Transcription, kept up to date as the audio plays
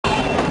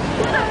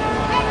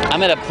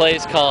I'm at a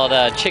place called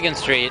Chicken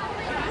Street.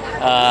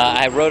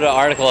 I wrote an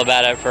article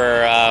about it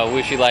for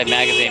Wuxi Life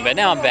magazine, but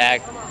now I'm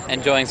back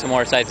enjoying some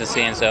more sights and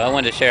scenes, so I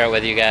wanted to share it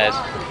with you guys.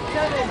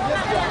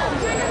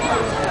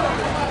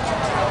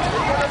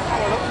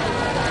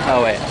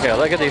 Oh wait, here,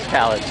 look at these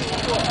pallets.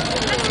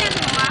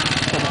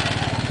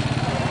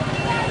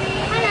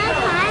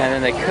 And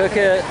then they cook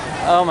it.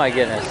 Oh my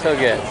goodness, so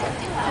good.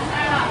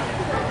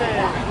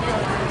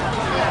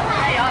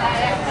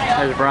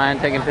 There's Brian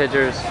taking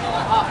pictures.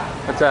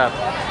 What's up?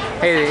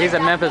 Hey, he's a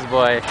Memphis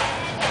boy.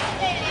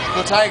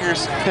 Go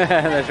Tigers.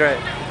 That's right.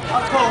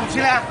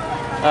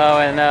 Oh,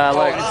 and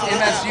look. It's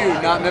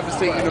MSU, not Memphis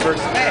State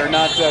University, or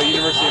not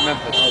University of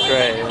Memphis. That's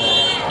right.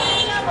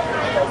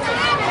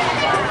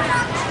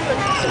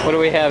 What do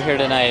we have here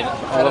tonight?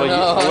 A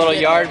little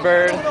yard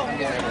bird.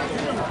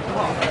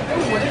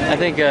 I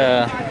think.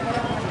 Man,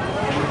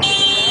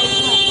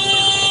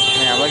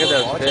 look at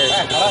those fish.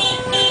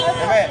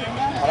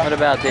 What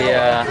about the?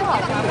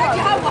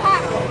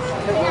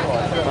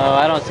 Oh,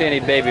 I don't see any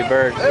baby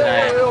birds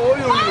tonight.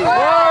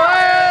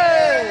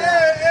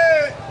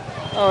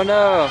 Oh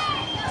no!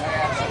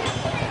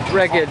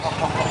 Wreckage.